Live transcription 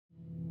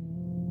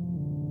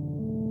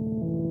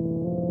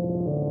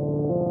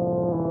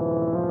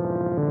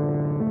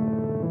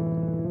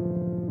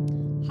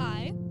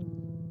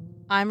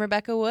I'm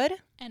Rebecca Wood.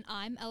 And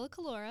I'm Ella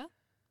Calora.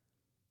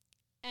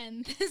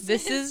 And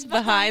this is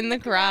Behind the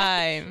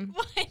Crime.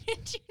 Why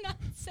did you not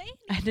say anything?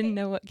 I didn't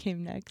know what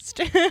came next.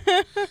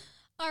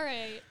 All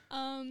right.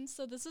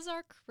 So this is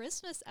our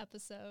Christmas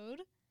episode.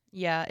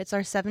 Yeah, it's our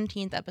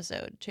 17th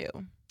episode, too.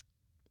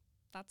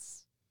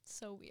 That's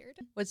so weird.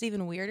 What's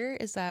even weirder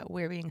is that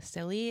we're being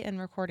silly and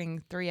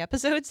recording 3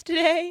 episodes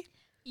today.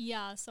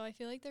 Yeah, so I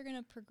feel like they're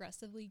going to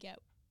progressively get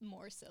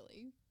more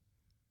silly.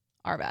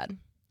 Our bad.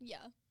 Yeah.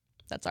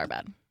 That's our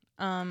bad.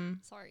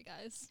 Sorry,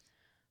 guys.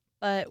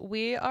 But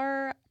we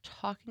are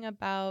talking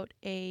about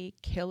a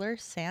killer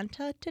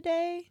Santa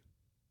today.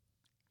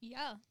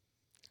 Yeah.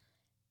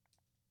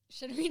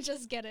 Should we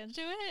just get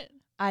into it?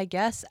 I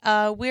guess.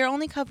 We're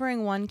only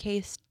covering one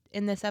case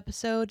in this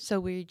episode, so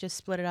we just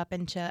split it up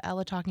into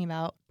Ella talking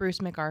about Bruce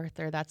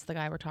McArthur. That's the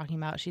guy we're talking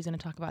about. She's going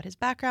to talk about his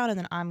background, and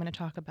then I'm going to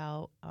talk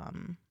about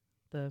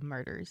the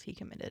murders he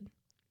committed.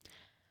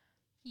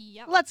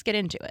 Yeah. Let's get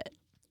into it.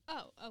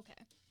 Oh,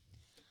 okay.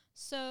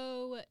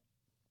 So,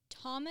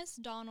 Thomas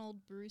Donald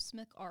Bruce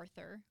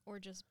McArthur, or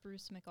just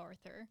Bruce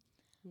McArthur.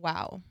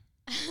 Wow.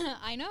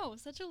 I know,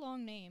 such a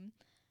long name.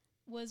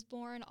 Was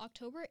born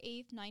October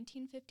 8th,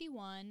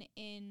 1951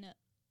 in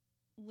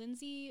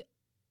Lindsay,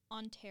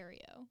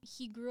 Ontario.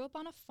 He grew up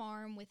on a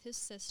farm with his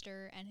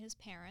sister and his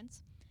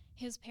parents.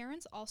 His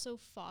parents also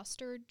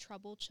fostered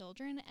troubled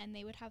children, and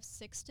they would have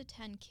 6 to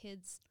 10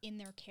 kids in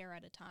their care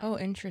at a time. Oh,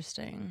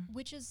 interesting.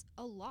 Which is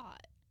a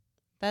lot.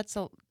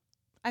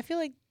 I feel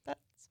like that's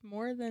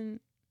more than...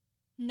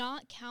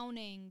 Not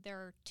counting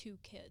their 2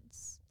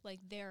 kids, like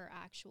their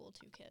actual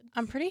 2 kids.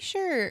 I'm pretty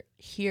sure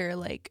here,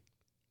 like,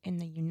 in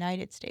the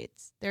United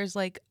States, there's,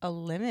 like, a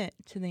limit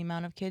to the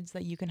amount of kids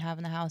that you can have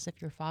in the house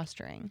if you're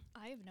fostering.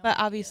 I have no idea. But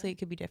obviously it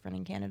could be different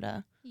in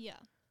Canada. Yeah.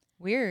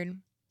 Weird.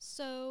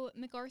 So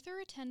MacArthur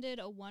attended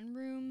a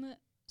 1-room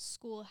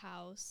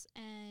schoolhouse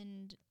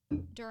and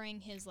during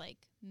his, like,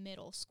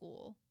 middle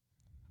school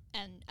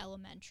and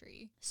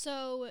elementary.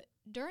 So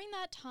during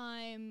that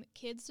time,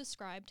 kids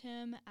described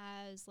him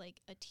as,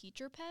 like, a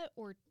teacher pet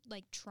or,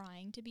 like,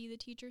 trying to be the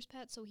teacher's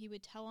pet. So he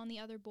would tell on the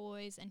other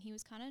boys, and he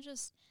was kind of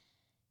just...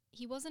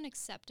 He wasn't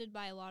accepted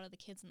by a lot of the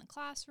kids in the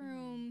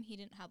classroom. He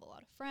didn't have a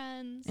lot of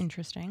friends.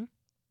 Interesting.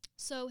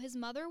 So his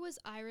mother was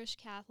Irish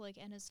Catholic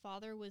and his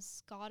father was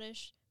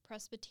Scottish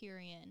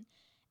Presbyterian.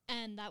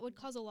 And that would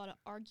cause a lot of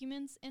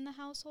arguments in the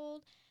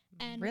household.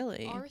 And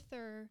really?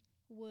 Arthur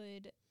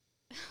would...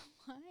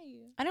 Why?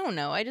 I don't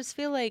know. I just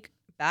feel like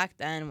back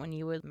then when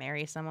you would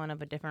marry someone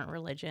of a different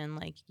religion,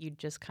 like, you'd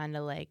just kind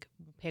of, like,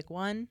 pick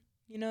one.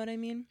 You know what I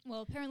mean?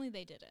 Well, apparently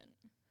they didn't.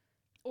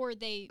 Or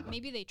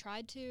maybe they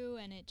tried to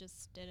and it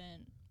just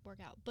didn't work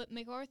out. But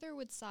MacArthur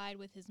would side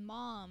with his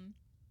mom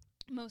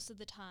most of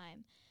the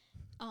time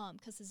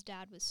because his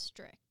dad was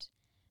strict.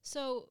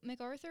 So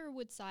MacArthur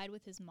would side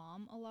with his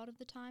mom a lot of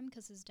the time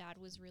because his dad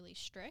was really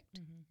strict.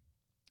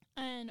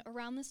 Mm-hmm. And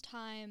around this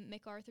time,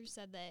 MacArthur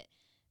said that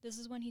this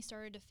is when he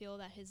started to feel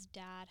that his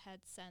dad had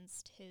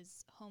sensed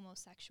his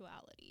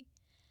homosexuality.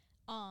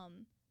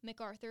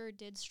 MacArthur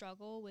did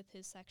struggle with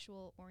his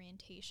sexual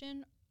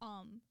orientation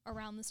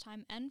around this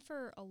time and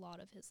for a lot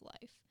of his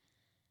life.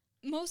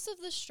 Most of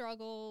the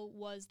struggle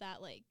was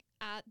that, like,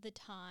 at the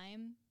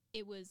time,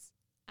 it was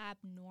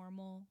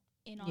abnormal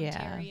in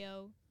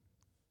Ontario.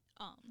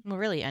 Well,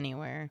 really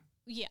anywhere.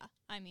 Yeah,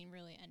 I mean,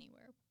 really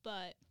anywhere.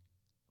 But,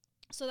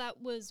 so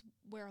that was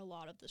where a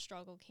lot of the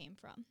struggle came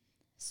from.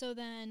 So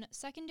then,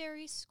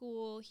 secondary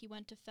school, he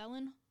went to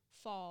Felon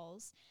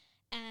Falls,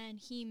 and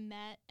he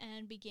met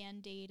and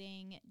began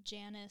dating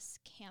Janice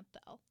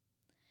Campbell.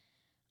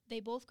 They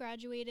both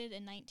graduated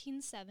in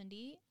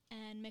 1970,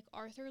 and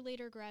MacArthur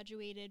later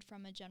graduated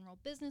from a general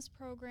business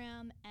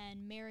program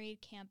and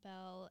married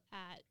Campbell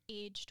at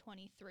age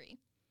 23.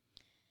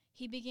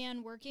 He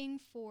began working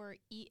for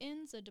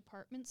Eaton's, a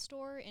department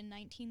store, in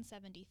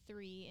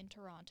 1973 in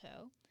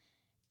Toronto,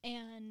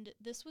 and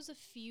this was a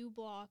few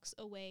blocks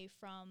away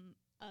from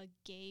a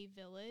gay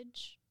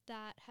village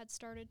that had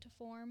started to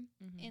form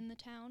in the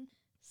town.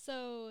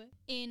 So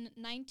in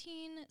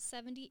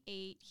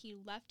 1978, he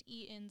left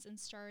Eaton's and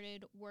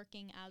started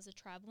working as a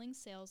traveling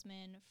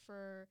salesman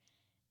for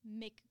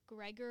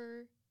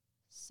McGregor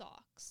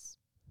Socks.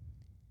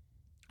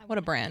 What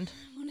a brand.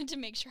 I wanted to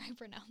make sure I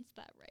pronounced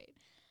that right.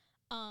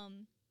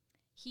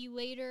 He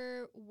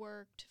later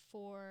worked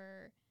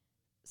for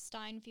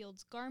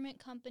Steinfeld's Garment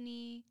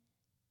Company.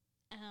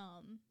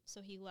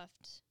 So he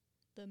left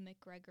the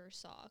McGregor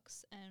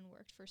Socks and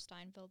worked for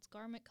Steinfeld's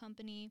Garment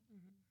Company.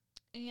 Mm-hmm.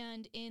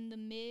 And in the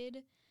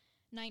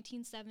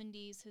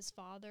mid-1970s, his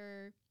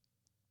father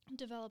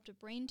developed a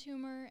brain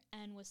tumor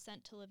and was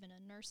sent to live in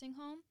a nursing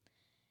home.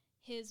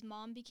 His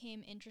mom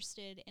became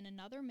interested in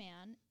another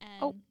man,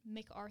 and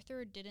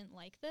MacArthur didn't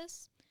like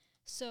this.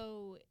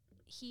 So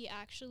he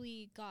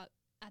actually at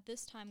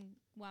this time,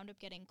 wound up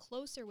getting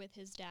closer with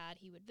his dad.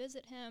 He would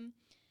visit him,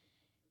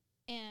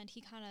 and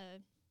he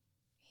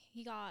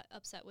got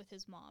upset with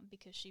his mom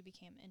because she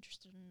became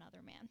interested in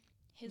another man.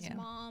 His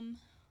mom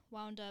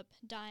wound up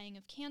dying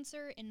of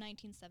cancer in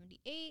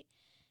 1978,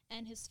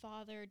 and his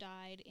father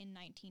died in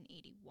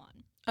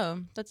 1981.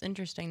 Oh, that's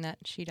interesting that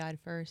she died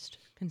first,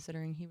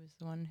 considering he was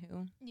the one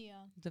who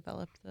Yeah.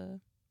 developed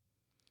the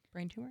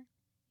brain tumor.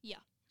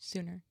 Yeah.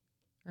 Sooner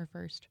or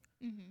first.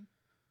 Mm-hmm.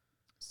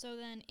 So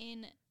then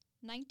in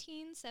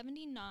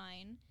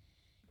 1979,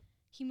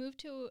 he moved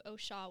to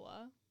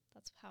Oshawa.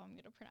 That's how I'm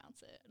going to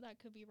pronounce it. That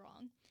could be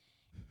wrong.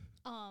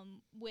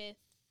 With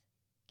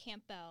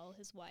Campbell,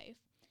 his wife.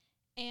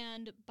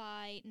 And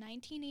by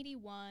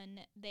 1981,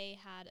 they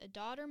had a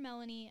daughter,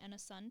 Melanie, and a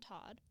son,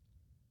 Todd.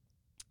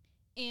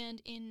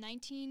 And in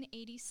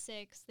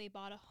 1986, they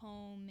bought a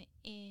home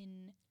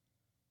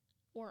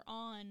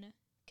on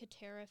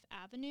Catariff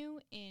Avenue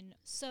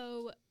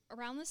so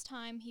around this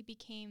time he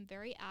became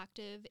very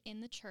active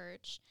in the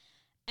church,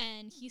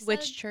 and he said,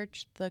 which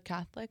church? The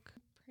Catholic?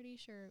 Pretty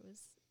sure it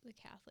was the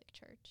Catholic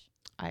Church.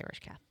 Irish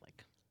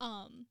Catholic.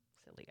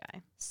 Silly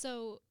guy.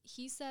 So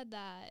he said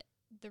that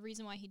the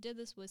reason why he did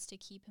this was to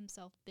keep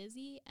himself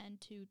busy and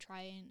to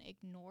try and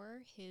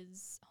ignore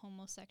his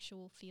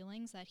homosexual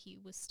feelings that he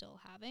was still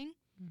having.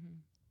 Mm-hmm.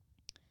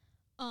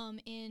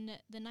 In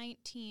the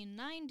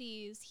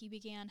 1990s, he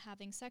began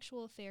having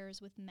sexual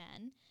affairs with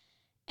men,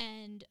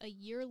 and a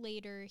year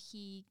later,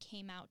 he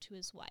came out to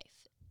his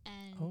wife.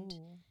 And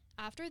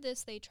after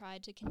this, they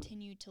tried to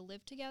continue to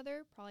live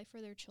together, probably for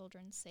their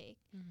children's sake.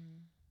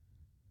 Mm-hmm.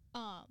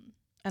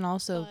 And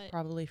also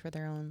probably for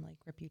their own,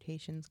 like,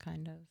 reputations,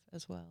 kind of,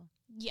 as well.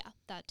 Yeah,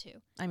 that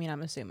too. I mean,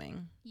 I'm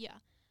assuming. Yeah.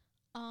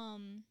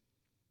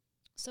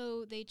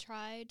 So they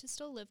tried to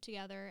still live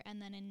together,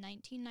 and then in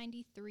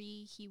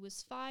 1993, he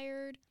was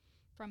fired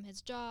from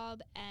his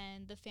job,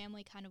 and the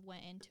family kind of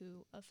went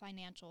into a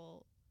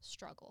financial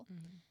struggle.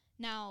 Mm-hmm.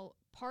 Now,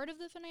 part of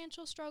the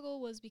financial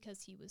struggle was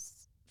because he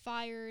was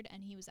fired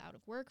and he was out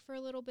of work for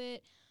a little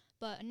bit,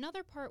 but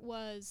another part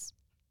was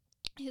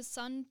his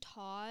son,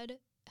 Todd,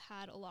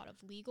 had a lot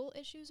of legal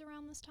issues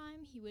around this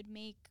time. He would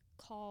make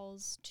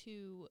calls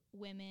to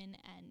women,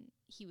 and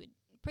he would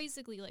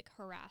basically, like,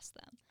 harass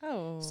them.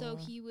 Oh. So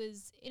he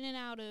was in and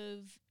out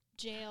of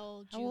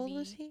jail, juvie. How old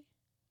was he?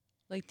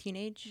 Like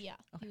teenage? Yeah,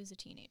 okay. He was a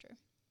teenager.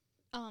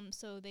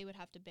 So they would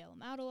have to bail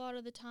him out a lot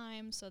of the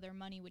time, so their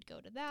money would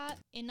go to that.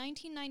 In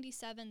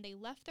 1997, they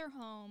left their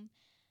home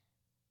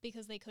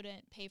because they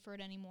couldn't pay for it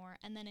anymore.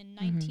 And then in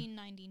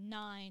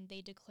 1999,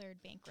 they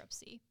declared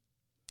bankruptcy.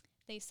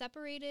 They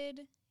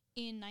separated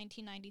in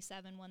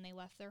 1997 when they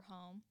left their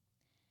home.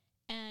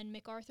 And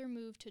McArthur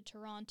moved to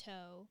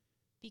Toronto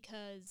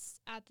because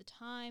at the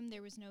time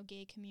there was no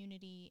gay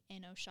community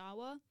in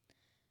Oshawa.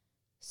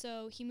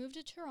 So he moved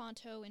to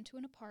Toronto into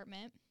an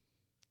apartment,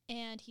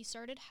 and he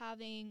started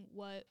having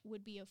what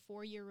would be a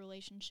 4-year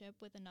relationship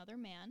with another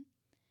man.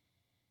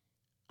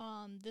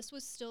 This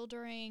was still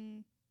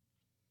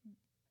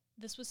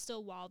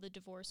while the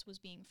divorce was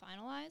being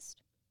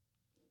finalized.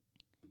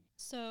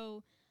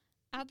 So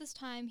at this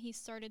time, he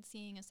started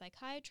seeing a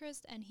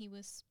psychiatrist, and he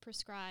was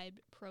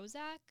prescribed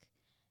Prozac.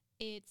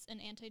 It's an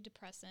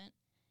antidepressant.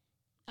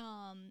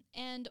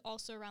 And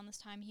also around this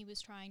time, he was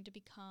trying to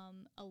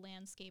become a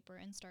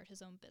landscaper and start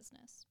his own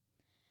business.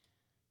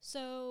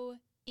 So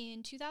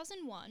in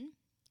 2001,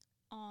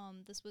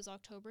 this was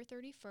October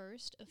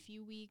 31st, a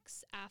few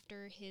weeks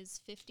after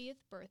his 50th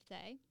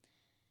birthday,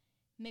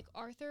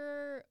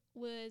 McArthur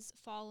was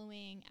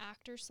following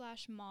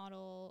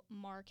actor/model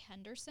Mark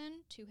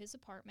Henderson to his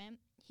apartment.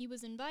 He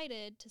was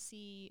invited to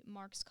see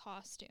Mark's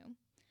costume.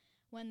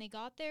 When they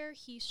got there,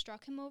 he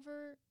struck him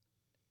over...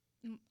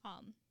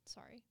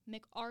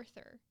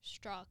 McArthur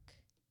struck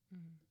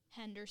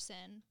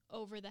Henderson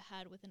over the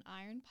head with an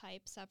iron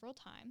pipe several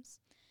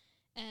times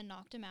and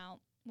knocked him out.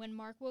 When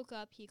Mark woke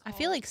up, he called... I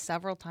feel like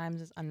several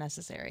times is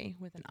unnecessary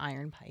with an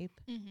iron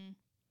pipe. Mm-hmm.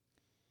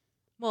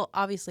 Well,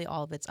 obviously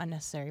all of it's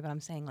unnecessary, but I'm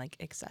saying, like,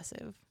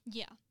 excessive.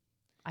 Yeah.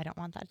 I don't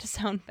want that to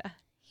sound bad.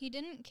 He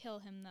didn't kill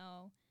him,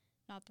 though.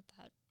 Not that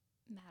that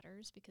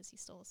matters, because he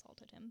still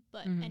assaulted him.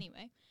 But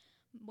anyway,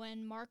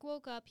 when Mark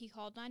woke up, he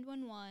called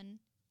 911,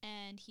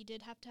 and he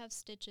did have to have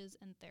stitches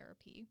and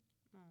therapy.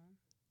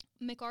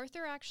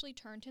 McArthur actually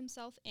turned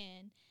himself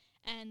in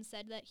and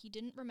said that he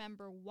didn't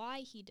remember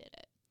why he did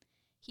it.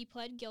 He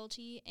pled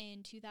guilty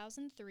in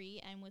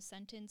 2003 and was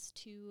sentenced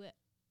to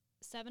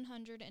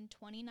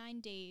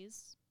 729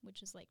 days,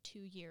 which is like 2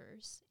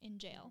 years, in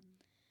jail.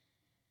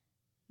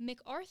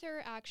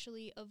 McArthur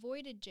actually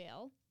avoided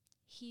jail.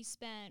 He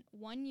spent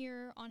 1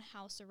 year on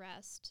house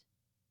arrest,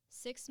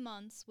 6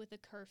 months with a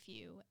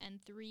curfew,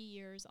 and 3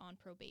 years on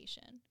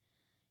probation.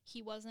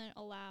 He wasn't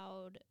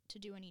allowed to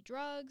do any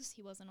drugs.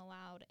 He wasn't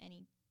allowed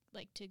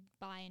to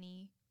buy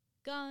any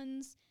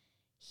guns.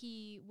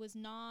 He was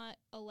not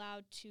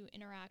allowed to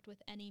interact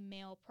with any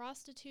male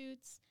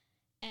prostitutes,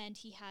 and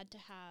he had to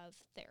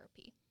have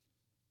therapy.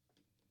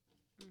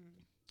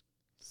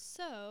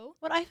 So...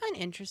 what I find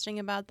interesting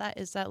about that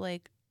is that,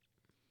 like,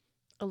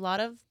 a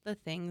lot of the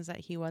things that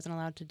he wasn't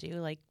allowed to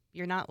do, like,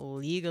 you're not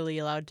legally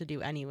allowed to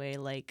do anyway,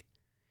 like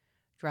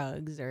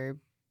drugs or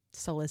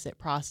solicit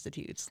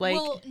prostitutes. Like,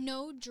 well,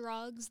 no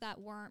drugs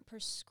that weren't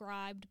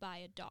prescribed by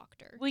a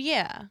doctor. Well,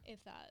 yeah.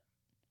 If that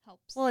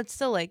helps. Well, it's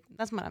still, like,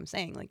 that's what I'm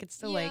saying. Like, it's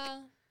still, like,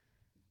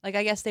 Like,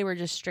 I guess they were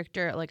just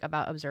stricter, like,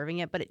 about observing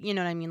it, but you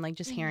know what I mean? Like,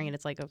 just hearing Mhm. it,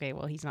 it's like, okay,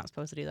 well, he's not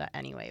supposed to do that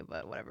anyway,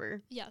 but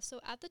whatever. Yeah,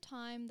 so at the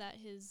time that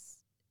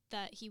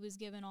he was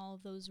given all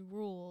of those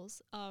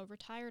rules, a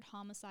retired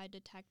homicide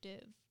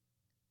detective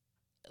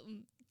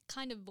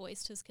kind of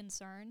voiced his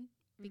concern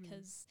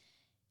because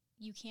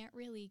you can't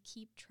really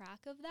keep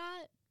track of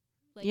that.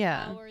 Like,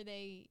 Yeah. how are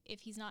they,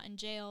 if he's not in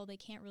jail, they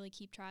can't really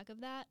keep track of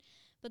that.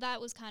 But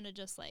that was kind of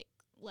just like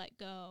let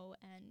go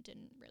and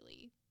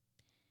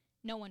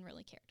no one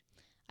really cared,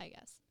 I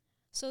guess.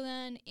 So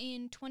then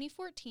in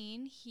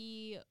 2014,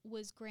 he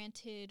was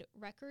granted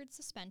record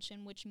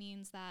suspension, which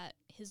means that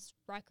his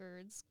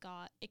records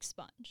got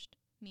expunged,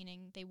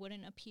 meaning they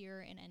wouldn't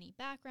appear in any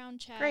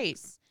background Great.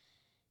 checks.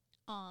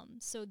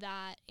 So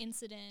that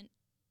incident,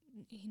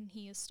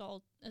 he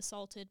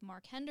assaulted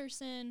Mark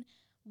Henderson,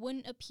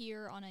 wouldn't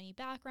appear on any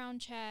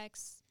background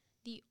checks.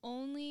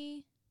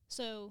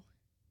 So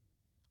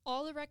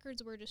all the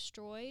records were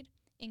destroyed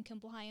in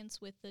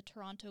compliance with the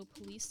Toronto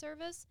Police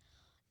Service.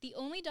 The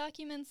only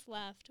documents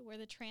left were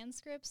the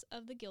transcripts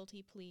of the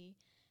guilty plea,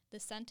 the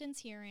sentence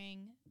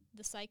hearing,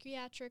 the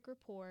psychiatric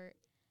report,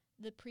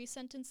 the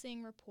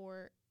pre-sentencing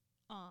report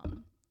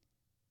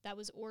that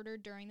was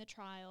ordered during the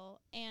trial,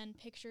 and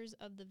pictures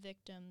of the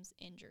victim's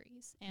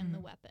injuries and the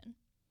weapon.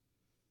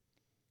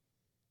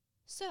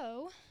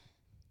 So,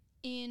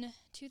 in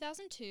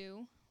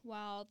 2002,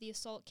 while the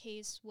assault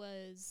case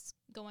was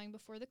going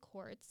before the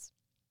courts,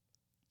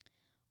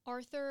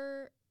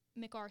 McArthur,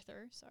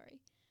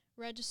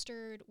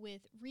 registered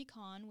with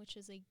Recon, which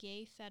is a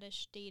gay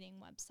fetish dating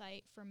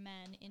website for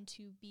men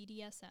into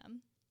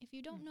BDSM. If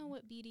you don't know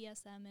what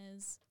BDSM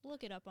is,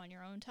 look it up on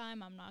your own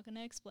time. I'm not going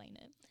to explain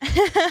it.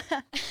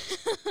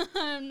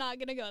 I'm not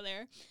going to go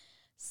there.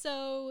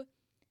 So,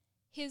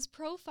 his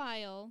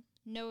profile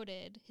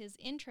noted his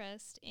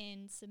interest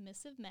in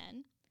submissive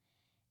men,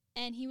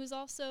 and he was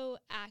also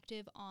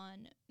active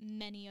on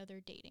many other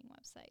dating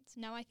websites.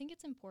 Now, I think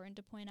it's important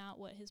to point out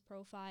what his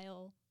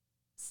profile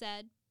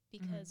said,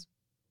 because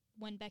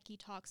when Becky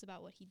talks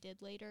about what he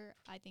did later,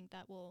 I think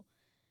that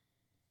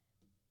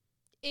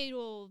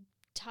it'll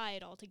tie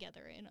it all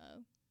together in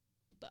a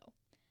bow.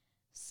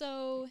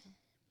 So,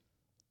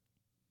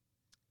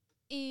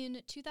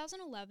 in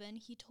 2011,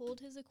 he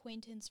told his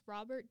acquaintance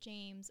Robert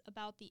James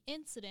about the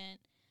incident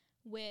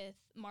with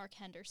Mark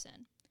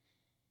Henderson.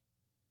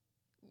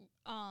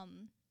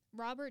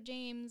 Robert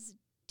James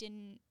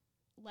didn't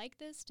like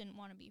this, didn't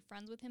want to be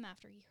friends with him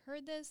after he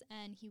heard this,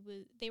 and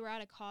they were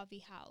at a coffee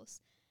house,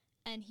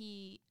 and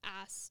he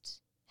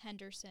asked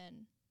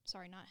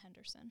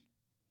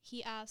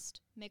he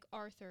asked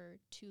McArthur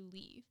to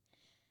leave.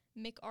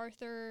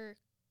 McArthur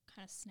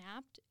kind of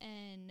snapped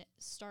and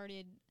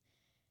started,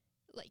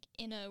 like,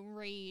 in a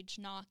rage,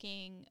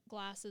 knocking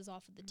glasses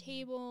off of the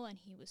table, and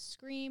he was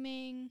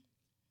screaming,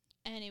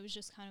 and it was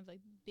just kind of a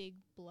big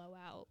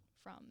blowout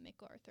from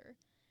McArthur.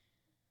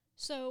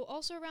 So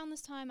also around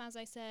this time, as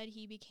I said,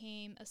 he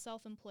became a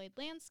self-employed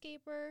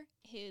landscaper.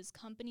 His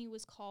company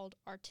was called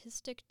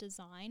Artistic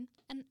Design.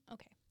 And,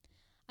 okay,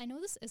 I know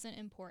this isn't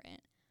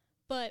important,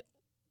 but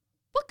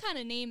what kind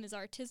of name is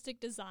Artistic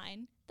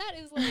Design? That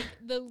is, like,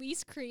 the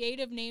least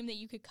creative name that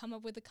you could come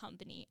up with a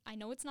company. I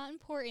know it's not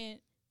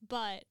important,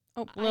 but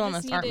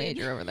Wellness art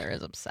major over there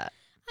is upset.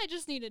 I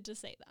just needed to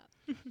say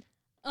that.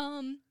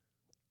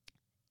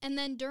 And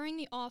then during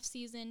the off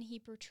season, he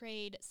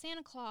portrayed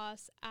Santa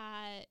Claus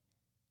at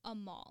a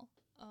mall.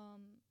 I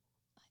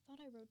thought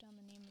I wrote down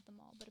the name of the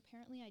mall, but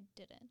apparently I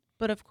didn't.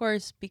 But of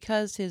course,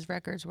 because his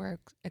records were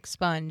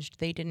expunged,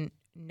 they didn't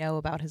know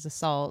about his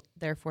assault.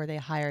 Therefore, they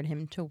hired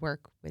him to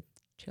work with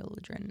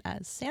children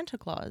as Santa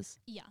Claus.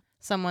 Yeah.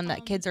 Someone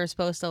that kids are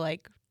supposed to,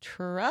 like,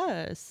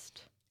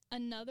 trust.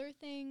 Another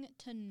thing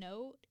to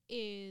note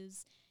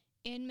is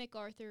in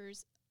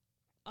McArthur's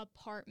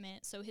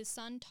apartment. So his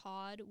son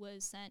Todd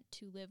was sent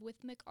to live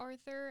with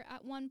McArthur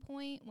at one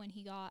point when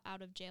he got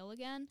out of jail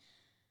again,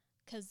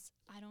 because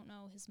I don't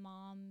know, his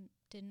mom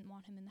didn't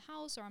want him in the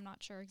house, or I'm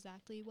not sure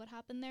exactly what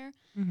happened there.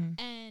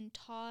 And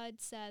Todd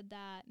said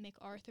that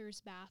McArthur's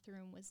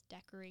bathroom was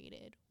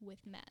decorated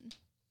with men.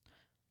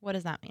 What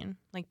does that mean?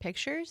 Like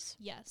pictures?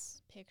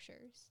 Yes,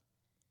 pictures.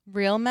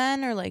 Real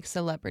men, or like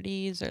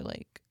celebrities, or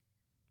like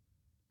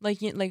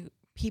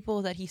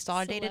people that he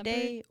saw day to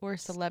day, or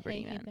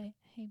celebrity men?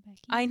 Hey, Becky.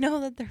 I know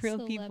that they're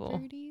real people.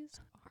 Celebrities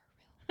are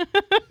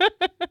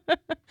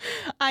real.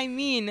 I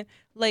mean,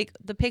 like,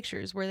 the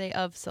pictures, were they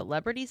of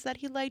celebrities that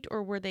he liked,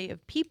 or were they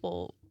of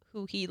people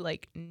who he,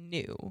 like,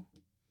 knew?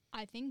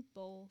 I think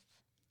both.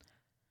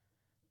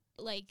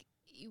 Like,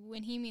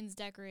 when he means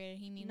decorated,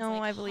 he means No,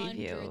 like I believe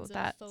you. hundreds of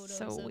That's photos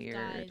so of weird.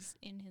 guys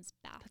in his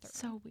bathroom. That's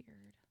so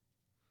weird.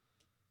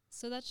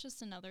 So that's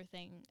just another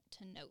thing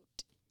to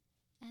note.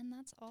 And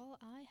that's all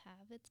I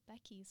have. It's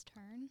Becky's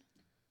turn.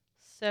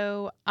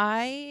 So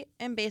I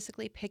am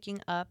basically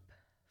picking up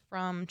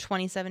from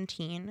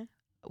 2017,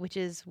 which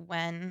is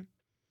when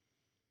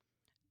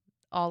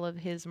all of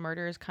his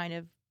murders kind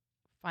of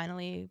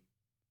finally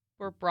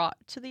were brought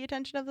to the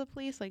attention of the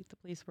police. Like, the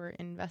police were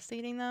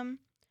investigating them.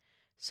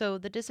 So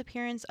the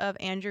disappearance of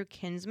Andrew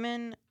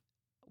Kinsman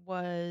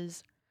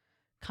was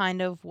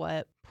kind of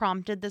what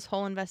prompted this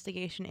whole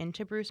investigation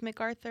into Bruce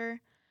McArthur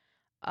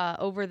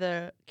over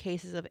the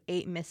cases of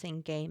 8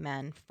 missing gay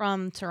men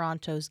from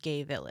Toronto's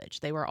gay village.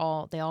 They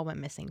all went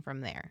missing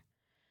from there.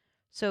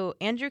 So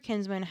Andrew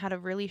Kinsman had a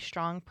really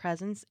strong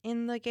presence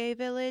in the gay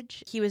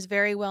village. He was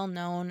very well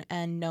known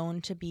and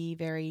known to be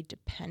very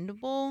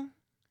dependable.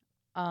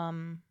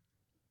 And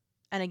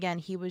again,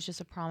 he was just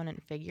a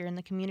prominent figure in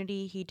the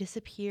community. He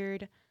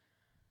disappeared,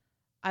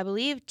 I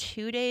believe,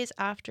 2 days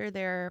after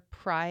their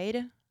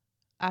pride,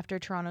 after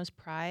Toronto's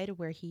pride,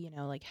 where he,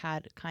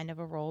 had kind of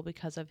a role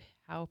because of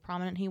how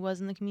prominent he was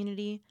in the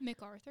community.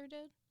 MacArthur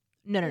did?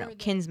 No.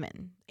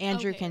 Kinsman.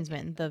 Andrew Kinsman,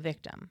 okay. the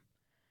victim.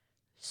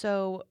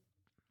 So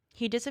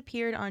he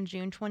disappeared on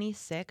June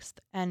 26th,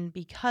 and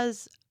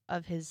because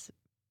of his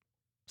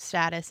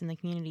status in the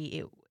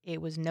community,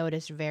 it was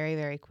noticed very,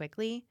 very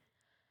quickly.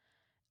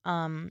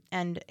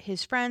 And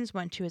his friends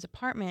went to his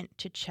apartment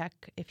to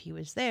check if he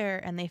was there,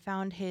 and they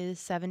found his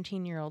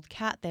 17-year-old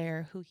cat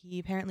there, who he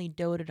apparently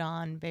doted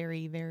on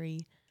very, very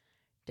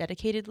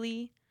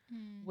dedicatedly,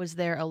 was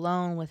there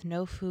alone with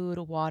no food,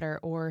 water,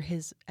 or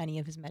any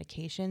of his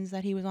medications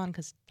that he was on,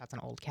 because that's an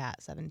old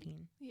cat,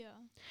 17. Yeah.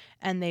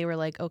 And they were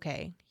like,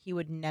 okay, he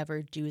would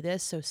never do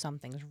this, so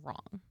something's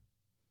wrong.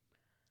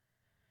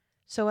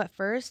 So at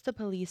first, the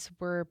police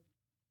were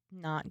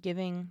not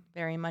giving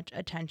very much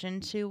attention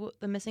to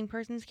the missing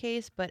persons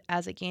case, but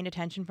as it gained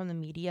attention from the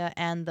media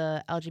and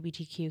the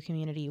LGBTQ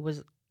community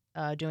was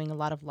doing a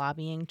lot of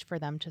lobbying for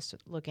them to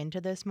look into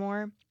this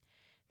more,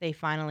 they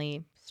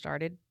finally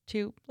started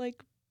to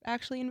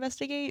actually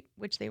investigate,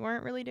 which they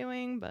weren't really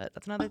doing, but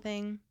that's another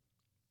thing.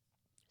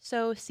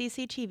 So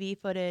CCTV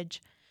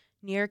footage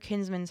near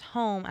Kinsman's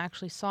home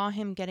actually saw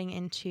him getting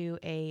into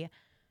a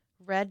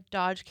red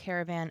Dodge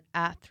Caravan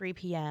at 3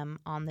 p.m.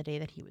 on the day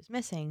that he was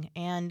missing.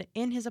 And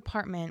in his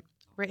apartment,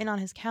 written on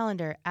his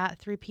calendar at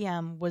 3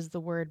 p.m. was the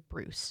word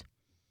Bruce.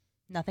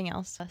 Nothing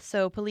else.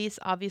 So police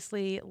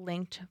obviously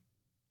linked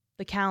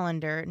the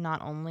calendar,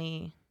 not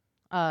only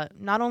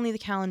the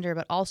calendar,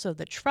 but also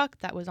the truck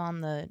that was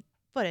on the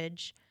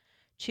footage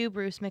to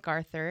Bruce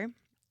McArthur.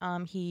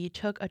 He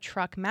took a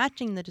truck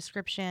matching the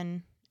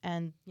description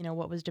and,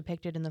 what was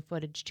depicted in the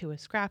footage to a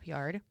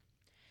scrapyard.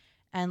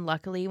 And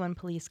luckily, when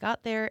police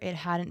got there, it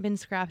hadn't been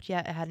scrapped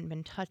yet. It hadn't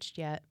been touched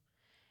yet.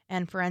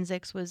 And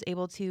forensics was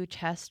able to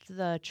test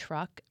the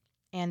truck,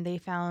 and they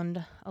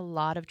found a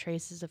lot of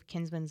traces of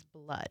Kinsman's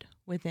blood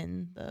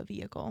within the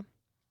vehicle.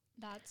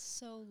 That's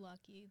so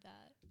lucky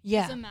that...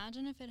 Yeah. 'Cause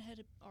imagine if it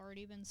had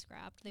already been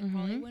scrapped. They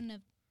probably wouldn't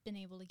have been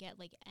able to get,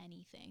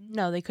 anything.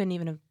 No, they couldn't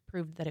even have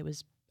proved that it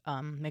was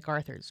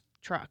MacArthur's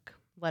truck,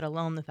 let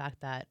alone the fact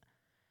that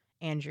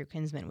Andrew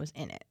Kinsman was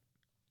in it.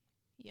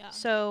 Yeah.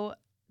 So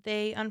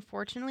they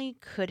unfortunately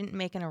couldn't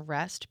make an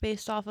arrest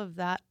based off of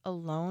that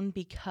alone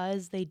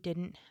because they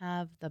didn't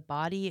have the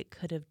body. It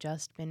could have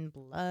just been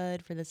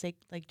blood for the sake,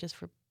 just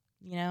for,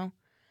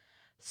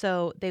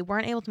 So they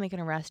weren't able to make an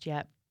arrest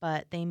yet,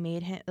 but they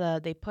made him.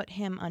 They put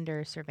him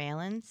under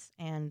surveillance,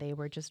 and they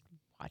were just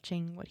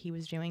watching what he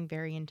was doing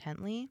very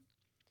intently.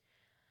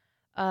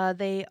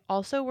 They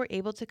also were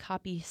able to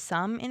copy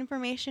some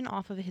information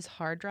off of his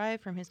hard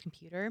drive from his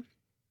computer,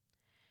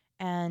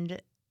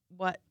 and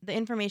what the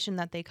information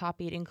that they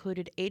copied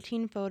included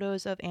 18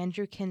 photos of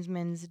Andrew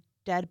Kinsman's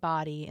dead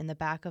body in the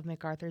back of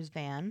MacArthur's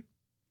van,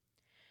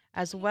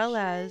 as well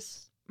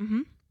as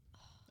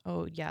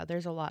oh yeah,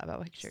 there's a lot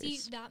about pictures. See,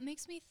 that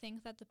makes me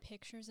think that the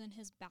pictures in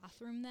his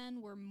bathroom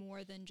then were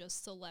more than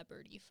just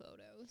celebrity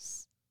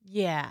photos.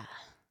 Yeah.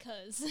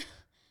 'Cause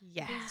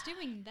yeah, he's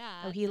doing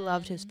that. Oh, he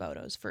loved his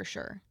photos for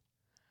sure.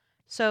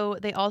 So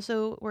they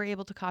also were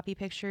able to copy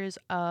pictures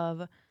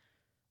of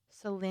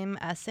Salim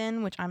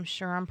Essen, which I'm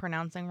sure I'm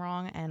pronouncing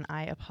wrong, and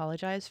I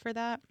apologize for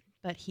that.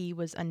 But he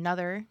was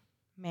another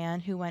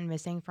man who went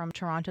missing from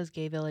Toronto's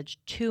gay village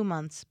 2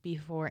 months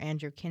before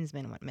Andrew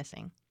Kinsman went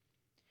missing.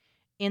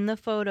 In the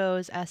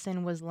photos,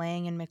 Essen was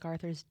laying in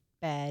MacArthur's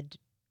bed,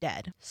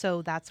 dead.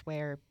 So that's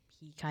where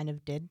he kind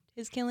of did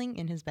his killing,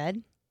 in his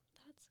bed.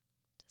 That's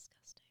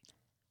disgusting.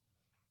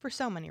 For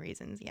so many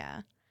reasons,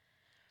 yeah.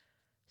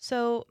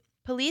 So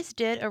police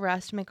did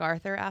arrest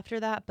MacArthur after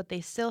that, but they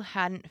still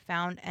hadn't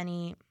found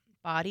any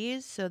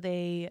bodies, so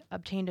they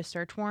obtained a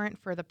search warrant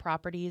for the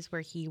properties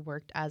where he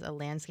worked as a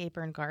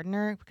landscaper and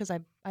gardener, because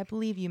I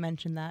believe you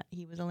mentioned that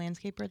he was a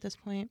landscaper at this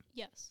point.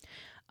 Yes.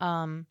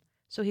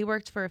 So he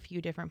worked for a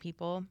few different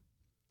people,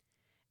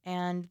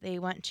 and they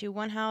went to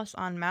one house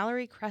on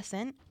Mallory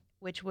Crescent,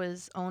 which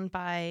was owned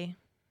by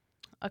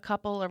a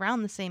couple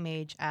around the same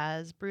age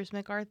as Bruce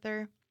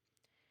McArthur,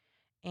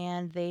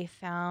 and they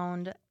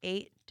found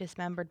 8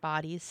 dismembered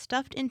bodies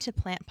stuffed into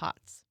plant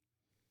pots.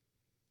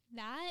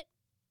 That...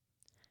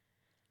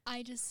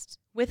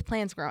 with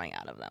plants growing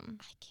out of them.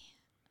 I can't.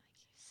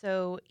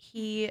 So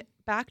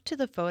back to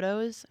the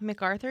photos,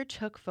 MacArthur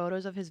took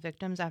photos of his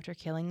victims after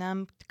killing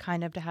them,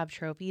 kind of to have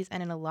trophies.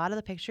 And in a lot of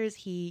the pictures,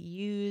 he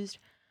used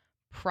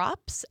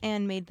props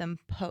and made them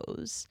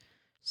pose.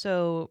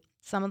 So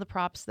Some of the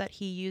props that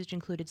he used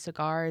included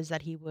cigars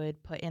that he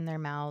would put in their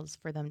mouths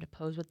for them to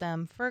pose with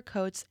them, fur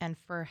coats, and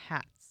fur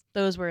hats.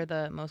 Those were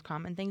the most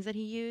common things that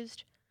he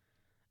used.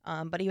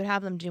 But he would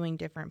have them doing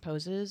different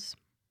poses,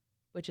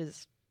 which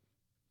is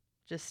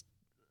just,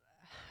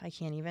 I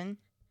can't even.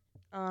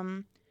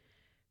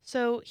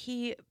 So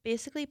he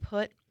basically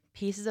put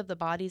pieces of the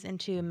bodies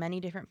into many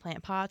different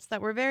plant pots that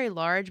were very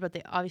large, but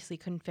they obviously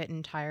couldn't fit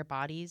entire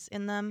bodies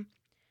in them.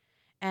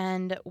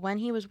 And when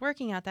he was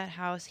working at that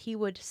house, he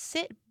would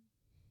sit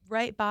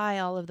right by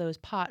all of those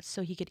pots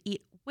so he could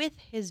eat with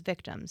his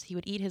victims. He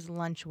would eat his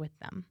lunch with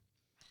them.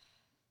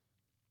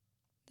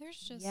 There's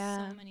just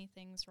Yeah. so many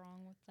things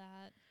wrong with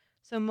that.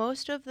 So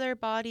most of their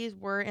bodies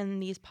were in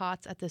these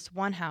pots at this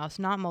one house,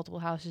 not multiple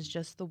houses,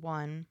 just the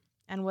one.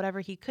 And whatever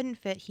he couldn't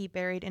fit, he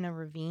buried in a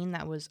ravine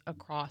that was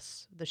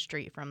across the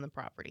street from the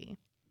property.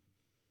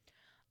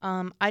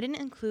 I didn't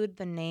include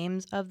the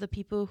names of the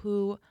people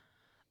who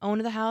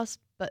owned the house,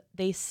 but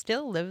they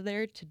still live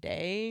there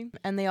today.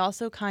 And they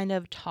also kind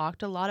of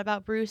talked a lot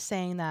about Bruce,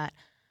 saying that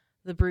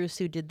the Bruce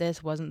who did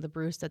this wasn't the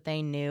Bruce that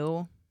they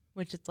knew,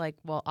 which is like,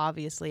 well,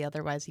 obviously,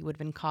 otherwise he would have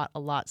been caught a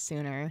lot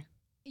sooner.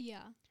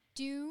 Yeah.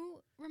 Do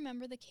you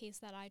remember the case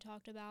that I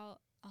talked about?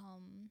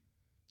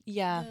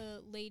 Yeah.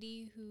 The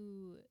lady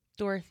who...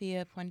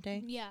 Dorothea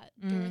Puente? Yeah,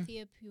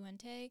 Dorothea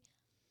Puente.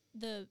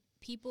 The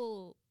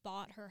people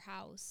bought her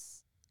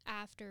house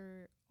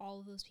after all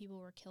of those people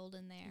were killed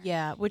in there.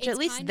 Yeah, which It's at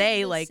least kind of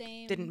they, the like,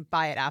 same- didn't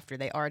buy it after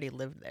they already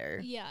lived there.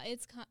 Yeah,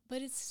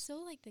 but it's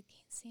still like the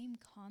same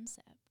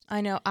concept.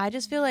 I know. I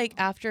just feel like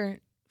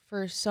after,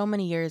 for so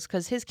many years,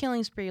 because his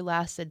killing spree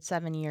lasted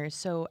 7 years.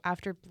 So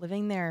after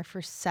living there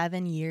for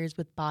 7 years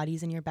with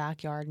bodies in your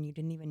backyard and you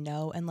didn't even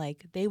know, and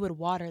like they would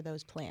water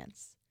those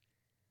plants.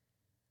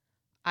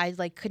 I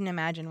like couldn't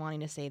imagine wanting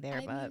to stay there,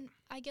 but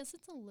I guess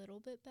it's a little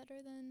bit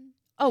better than...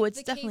 oh, like, it's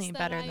the definitely case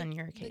that better than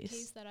your The case.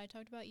 case that I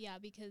talked about, yeah,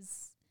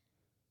 because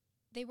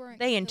they weren't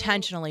They killed-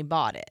 intentionally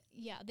bought it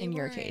Yeah, in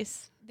your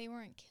case. They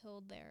weren't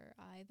killed there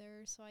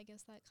either, so I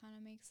guess that kind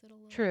of makes it a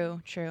little...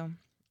 True.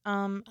 I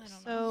don't know.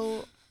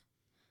 So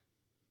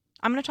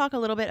I'm going to talk a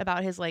little bit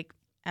about his like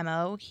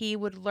MO. He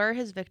would lure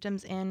his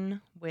victims in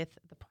with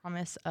the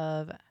promise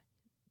of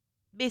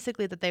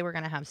basically that they were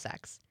going to have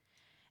sex.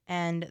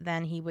 And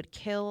then he would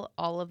kill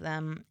all of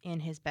them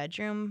in his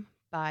bedroom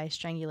by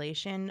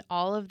strangulation.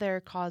 All of their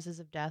causes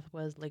of death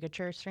was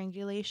ligature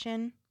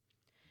strangulation.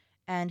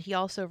 And he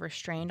also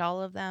restrained all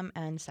of them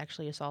and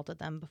sexually assaulted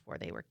them before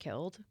they were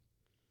killed.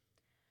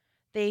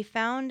 They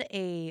found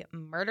a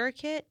murder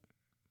kit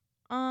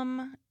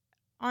on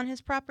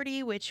his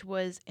property, which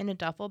was in a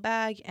duffel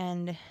bag,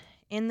 and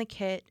in the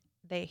kit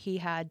he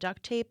had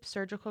duct tape,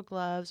 surgical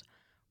gloves,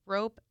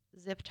 rope,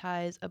 zip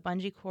ties, a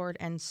bungee cord,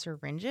 and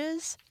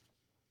syringes.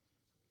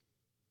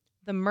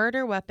 The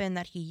murder weapon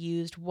that he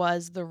used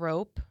was the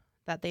rope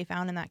that they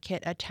found in that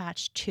kit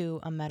attached to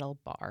a metal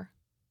bar,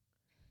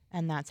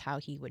 and that's how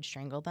he would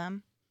strangle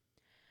them.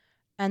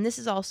 And this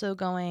is also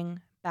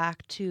going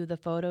back to the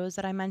photos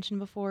that I mentioned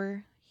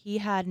before. He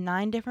had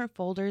 9 different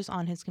folders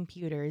on his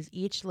computers,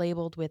 each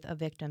labeled with a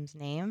victim's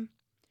name,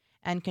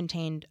 and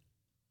contained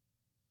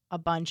a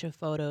bunch of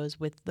photos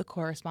with the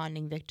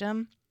corresponding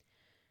victim.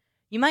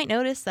 You might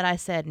notice that I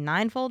said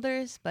 9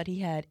 folders, but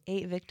he had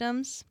 8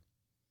 victims.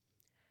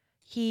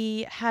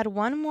 He had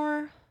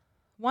one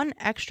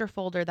extra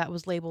folder that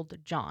was labeled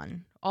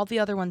John. All the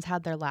other ones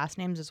had their last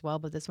names as well,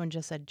 but this one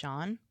just said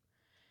John.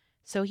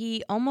 So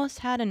he almost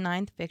had a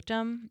 9th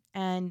victim,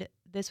 and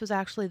this was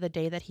actually the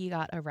day that he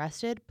got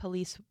arrested.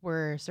 Police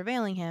were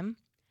surveilling him,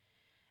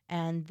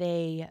 and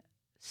they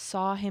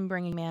saw him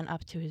bringing a man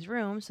up to his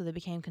room, so they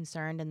became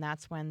concerned, and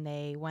that's when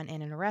they went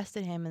in and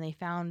arrested him, and they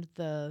found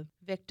the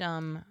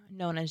victim,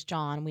 known as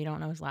John, we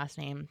don't know his last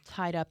name,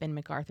 tied up in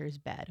MacArthur's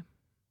bed.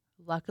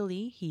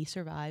 Luckily, he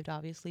survived.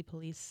 Obviously,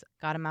 police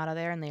got him out of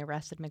there and they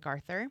arrested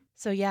MacArthur.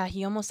 So yeah,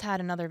 he almost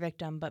had another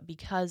victim, but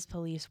because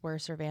police were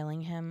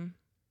surveilling him,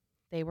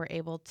 they were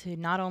able to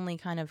not only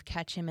kind of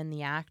catch him in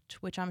the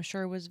act, which I'm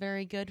sure was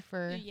very good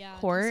for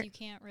court. You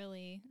can't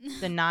really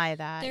deny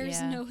that.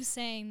 There's no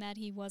saying that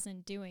he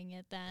wasn't doing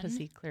it then. Because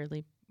he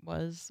clearly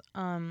was.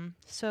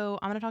 So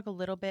I'm going to talk a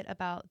little bit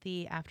about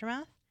the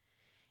aftermath.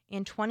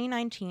 In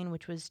 2019,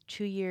 which was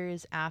 2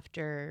 years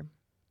after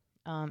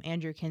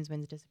Andrew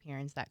Kinsman's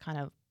disappearance, that kind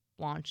of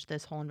launched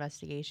this whole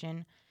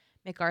investigation.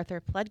 MacArthur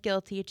pled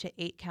guilty to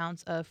 8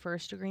 counts of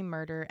first-degree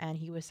murder, and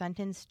he was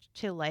sentenced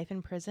to life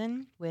in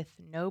prison with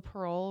no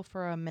parole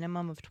for a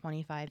minimum of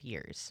 25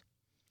 years,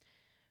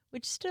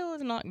 which still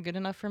is not good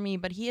enough for me,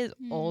 but he is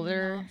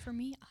older. Not for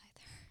me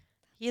either.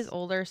 He is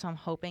older, so I'm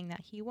hoping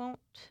that he won't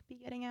be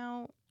getting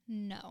out.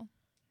 No.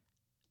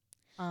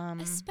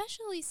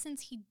 Especially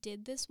since he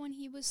did this when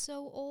he was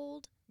so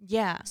old.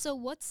 Yeah. So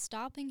what's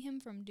stopping him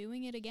from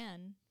doing it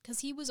again? Because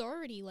he was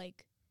already,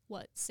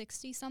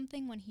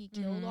 60-something when he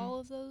killed all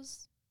of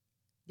those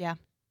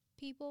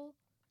people?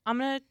 I'm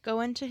going to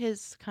go into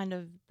his kind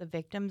of the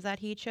victims that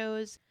he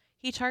chose.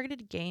 He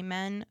targeted gay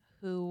men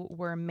who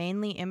were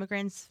mainly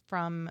immigrants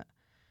from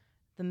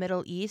the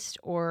Middle East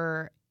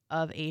or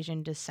of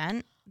Asian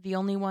descent. The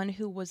only one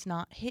who was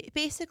not,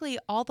 basically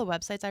all the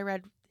websites I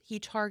read, he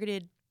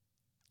targeted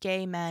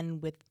gay men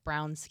with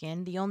brown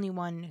skin. The only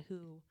one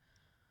who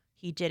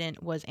he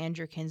didn't was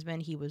Andrew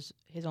Kinsman. He was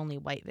his only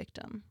white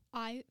victim.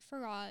 I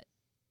forgot.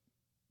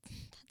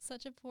 That's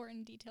such an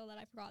important detail that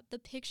I forgot. The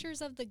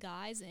pictures of the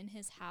guys in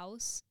his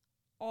house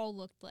all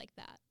looked like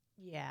that.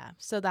 Yeah,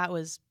 so that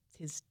was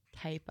his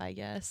type, I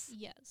guess.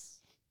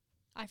 Yes.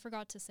 I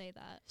forgot to say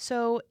that.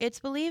 So it's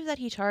believed that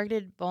he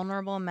targeted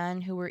vulnerable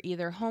men who were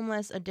either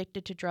homeless,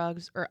 addicted to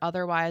drugs, or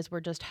otherwise were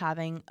just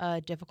having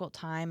a difficult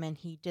time, and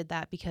he did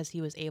that because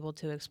he was able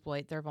to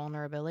exploit their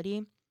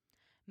vulnerability.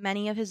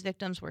 Many of his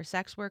victims were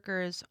sex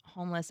workers,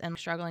 homeless, and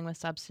struggling with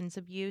substance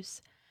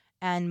abuse,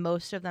 and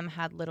most of them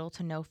had little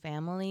to no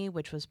family,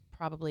 which was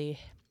probably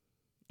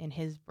in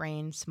his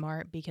brain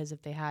smart, because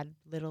if they had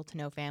little to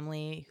no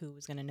family, who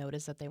was going to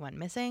notice that they went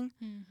missing?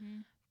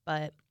 Mm-hmm.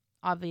 But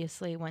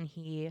obviously, when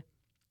he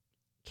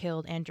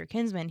killed Andrew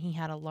Kinsman, he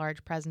had a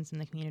large presence in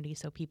the community,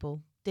 so people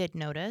did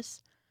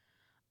notice.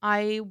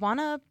 I want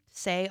to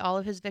say all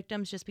of his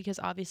victims just because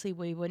obviously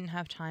we wouldn't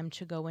have time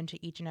to go into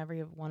each and every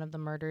one of the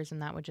murders,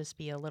 and that would just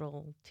be a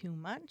little too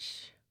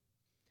much.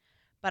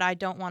 But I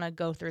don't want to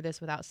go through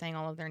this without saying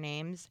all of their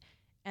names.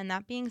 And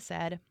that being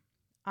said,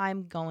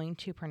 I'm going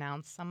to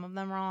pronounce some of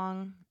them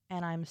wrong,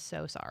 and I'm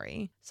so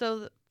sorry. So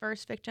the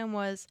first victim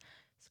was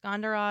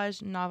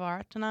Skandaraj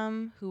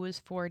Navaratnam, who was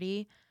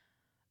 40,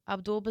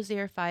 Abdul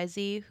Bazir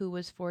Faizi, who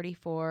was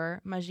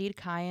 44, Majid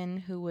Kayan,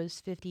 who was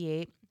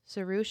 58,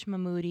 Sarush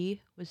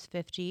Mahmoodi was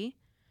 50,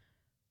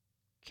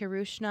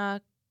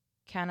 Kirushna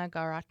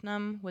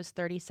Kanagaratnam was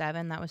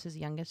 37, that was his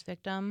youngest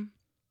victim,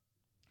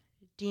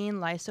 Dean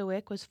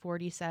Lysowick was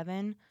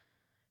 47,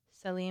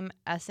 Salim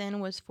Essen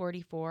was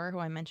 44, who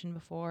I mentioned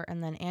before,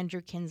 and then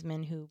Andrew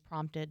Kinsman, who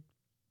prompted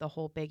the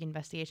whole big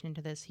investigation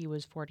into this, he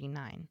was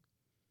 49.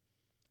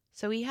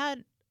 So he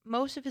had,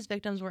 most of his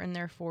victims were in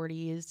their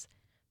 40s.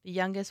 The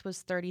youngest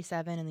was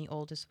 37 and the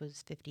oldest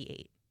was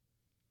 58.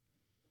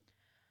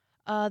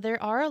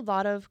 There are a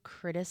lot of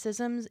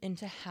criticisms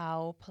into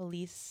how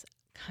police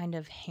kind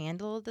of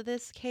handled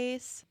this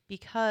case,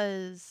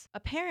 because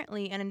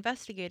apparently an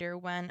investigator,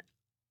 when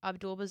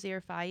Abdul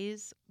Bazir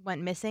Faiz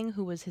went missing,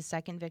 who was his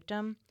second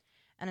victim,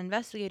 an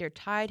investigator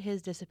tied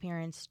his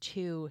disappearance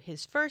to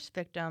his first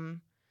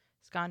victim,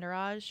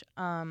 Skandaraj.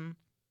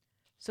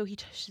 So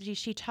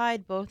she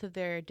tied both of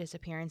their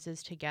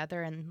disappearances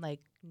together and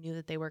like knew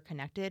that they were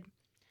connected,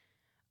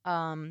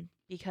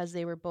 because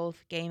they were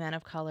both gay men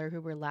of color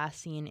who were last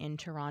seen in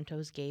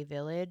Toronto's gay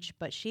village.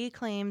 But she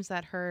claims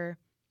that her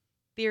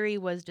theory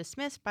was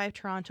dismissed by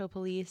Toronto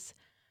police,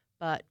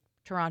 but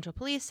Toronto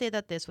police say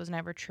that this was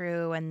never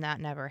true and that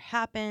never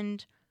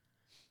happened.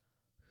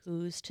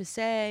 Who's to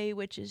say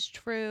which is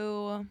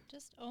true?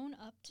 Just own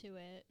up to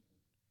it.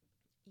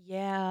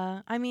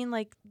 Yeah, I mean,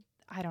 like,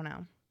 I don't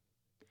know.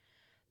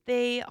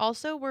 They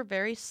also were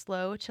very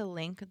slow to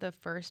link the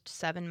first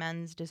 7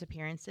 men's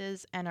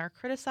disappearances and are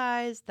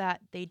criticized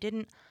that they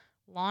didn't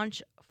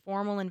launch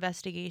formal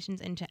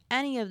investigations into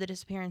any of the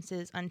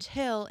disappearances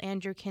until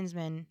Andrew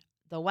Kinsman,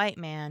 the white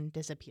man,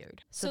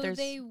 disappeared. So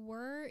they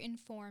were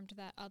informed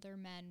that other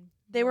men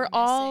they were were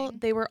all missing,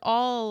 they were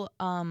all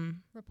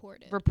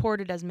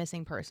reported as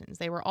missing persons.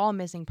 They were all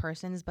missing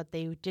persons, but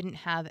they didn't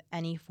have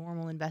any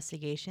formal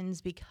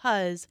investigations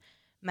because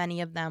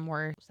many of them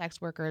were sex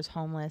workers,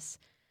 homeless,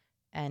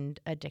 and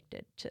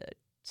addicted to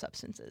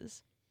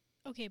substances.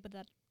 Okay, but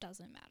that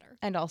doesn't matter.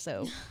 And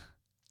also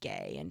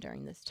gay, and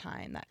during this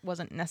time that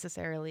wasn't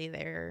necessarily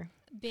their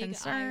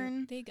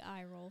concern. Big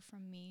eye roll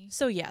from me.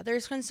 So yeah,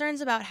 there's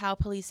concerns about how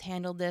police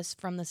handled this,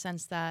 from the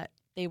sense that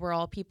they were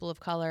all people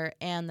of color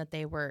and that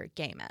they were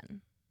gay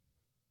men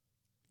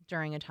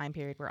during a time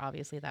period where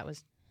obviously that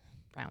was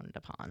frowned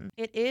upon.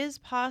 It is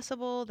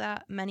possible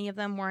that many of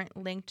them weren't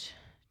linked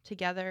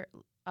together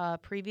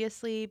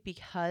previously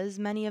because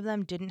many of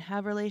them didn't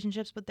have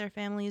relationships with their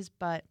families,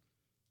 but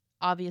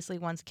obviously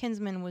once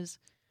Kinsman was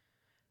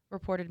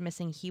reported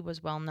missing, he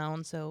was well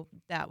known, so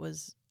that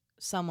was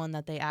someone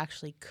that they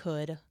actually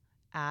could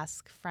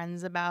ask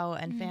friends about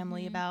and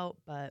family about.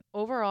 But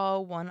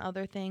overall, one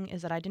other thing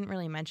is that I didn't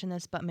really mention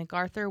this, but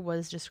McArthur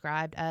was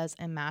described as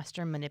a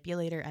master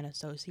manipulator and a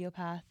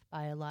sociopath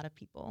by a lot of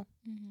people.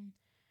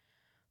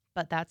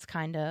 But that's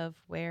kind of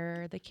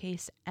where the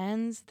case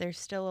ends. There's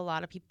still a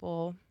lot of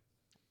people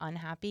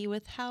unhappy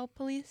with how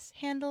police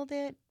handled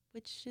it,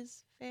 which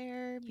is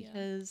fair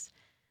because...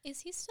 Is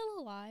he still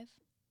alive?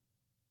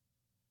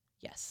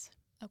 Yes.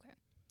 Okay.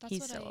 That's He's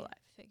what still I alive.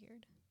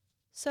 figured.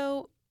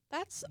 So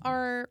that's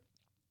our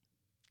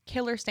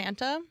Killer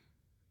Santa.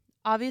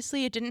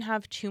 Obviously, it didn't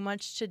have too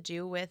much to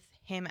do with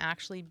him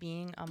actually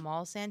being a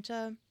mall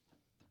Santa,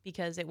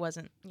 because it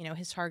wasn't,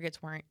 his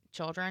targets weren't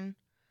children,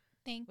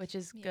 which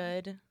is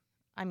good.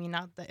 I mean,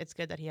 not that it's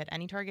good that he had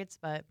any targets,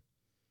 but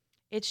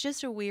it's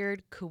just a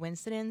weird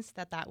coincidence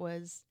that that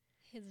was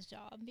his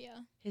job. Yeah.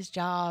 His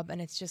job.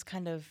 And it's just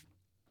kind of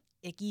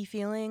icky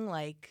feeling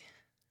like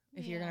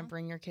if you're going to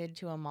bring your kid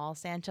to a mall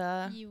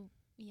Santa. You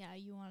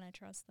want to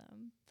trust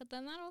them. But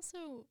then that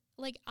also,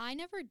 like, I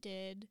never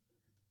did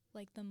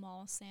like the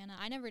mall Santa.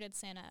 I never did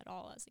Santa at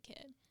all as a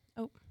kid.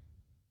 Oh.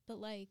 But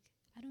like,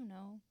 I don't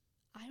know.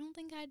 I don't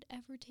think I'd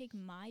ever take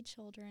my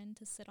children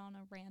to sit on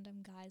a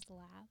random guy's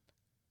lap.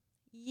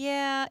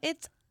 Yeah,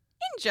 it's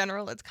in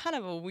general, it's kind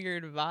of a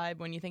weird vibe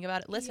when you think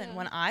about it. Listen, Yeah.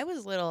 when I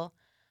was little,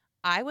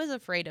 I was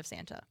afraid of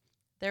Santa.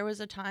 There was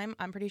a time,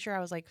 I'm pretty sure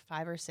I was like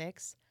 5 or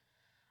 6.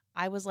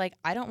 I was like,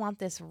 I don't want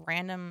this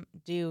random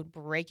dude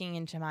breaking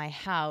into my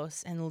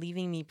house and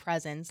leaving me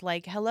presents.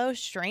 Like, hello,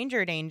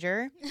 stranger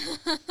danger.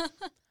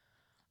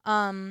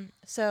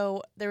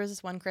 So there was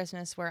this one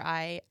Christmas where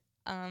I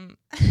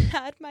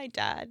had my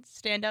dad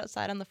stand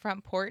outside on the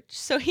front porch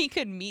so he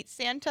could meet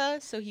Santa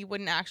so he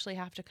wouldn't actually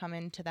have to come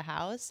into the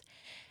house.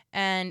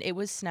 And it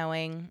was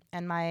snowing,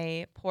 and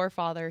my poor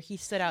father, he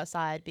stood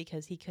outside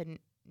because he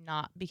couldn't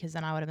not, because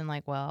then I would have been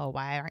like, well,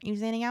 why aren't you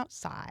standing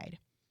outside?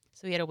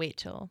 So he had to wait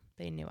till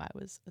they knew I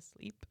was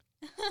asleep.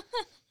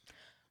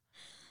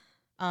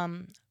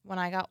 When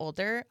I got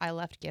older, I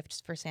left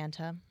gifts for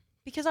Santa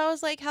because I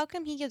was like, how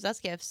come he gives us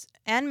gifts?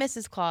 And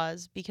Mrs.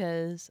 Claus,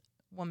 because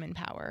woman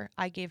power.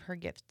 I gave her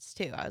gifts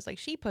too. I was like,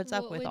 she puts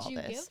up with all What would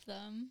you this. give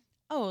them?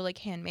 Oh, like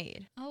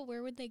handmade. Oh,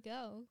 where would they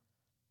go?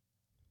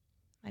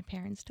 My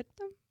parents took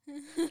them.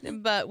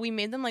 But we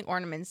made them like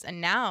ornaments, and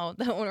now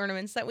the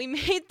ornaments that we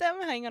made them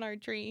hang on our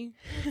tree.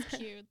 That's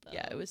cute, though.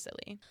 Yeah, it was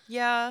silly.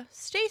 Yeah,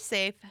 stay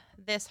safe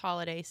this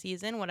holiday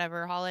season,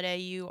 whatever holiday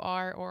you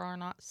are or are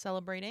not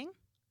celebrating.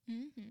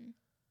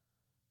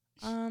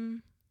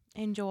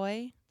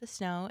 Enjoy the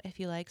snow if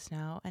you like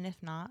snow, and if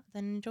not,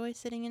 then enjoy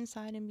sitting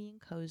inside and being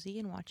cozy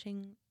and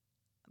watching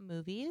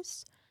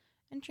movies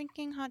and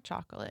drinking hot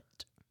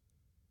chocolate.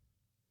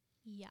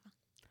 Yeah.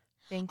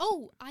 Thank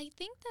Oh, I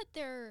think that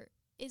there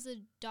is a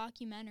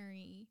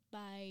documentary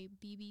by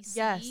BBC.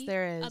 Yes,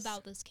 there is.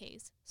 About this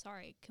case.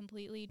 Sorry,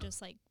 completely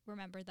just like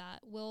remember that.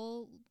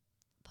 We'll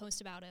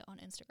post about it on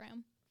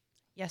Instagram.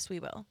 Yes, we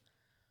will.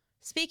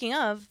 Speaking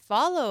of,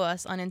 follow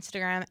us on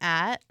Instagram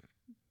at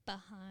 _the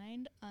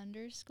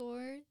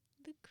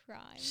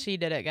crime. She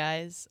did it,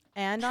 guys.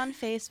 And on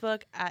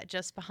Facebook at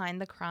Just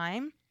Behind the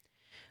Crime.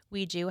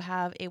 We do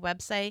have a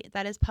website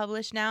that is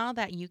published now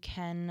that you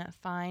can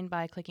find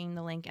by clicking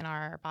the link in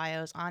our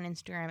bios on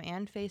Instagram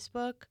and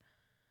Facebook.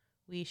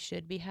 We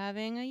should be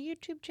having a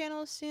YouTube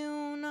channel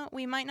soon.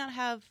 We might not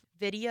have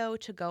video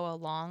to go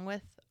along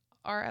with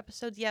our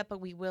episodes yet, but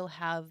we will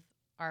have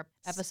our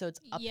episodes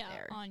up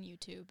there. Yeah, on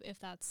YouTube, if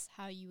that's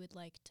how you would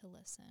like to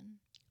listen.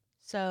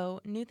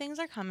 So new things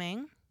are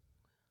coming.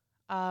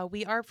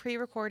 We are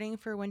pre-recording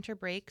for winter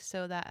break,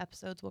 so that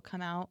episodes will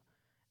come out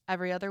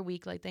every other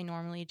week like they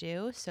normally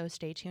do. So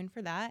stay tuned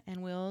for that,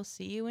 and we'll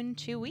see you in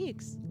 2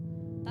 weeks.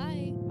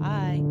 Bye.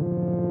 Bye.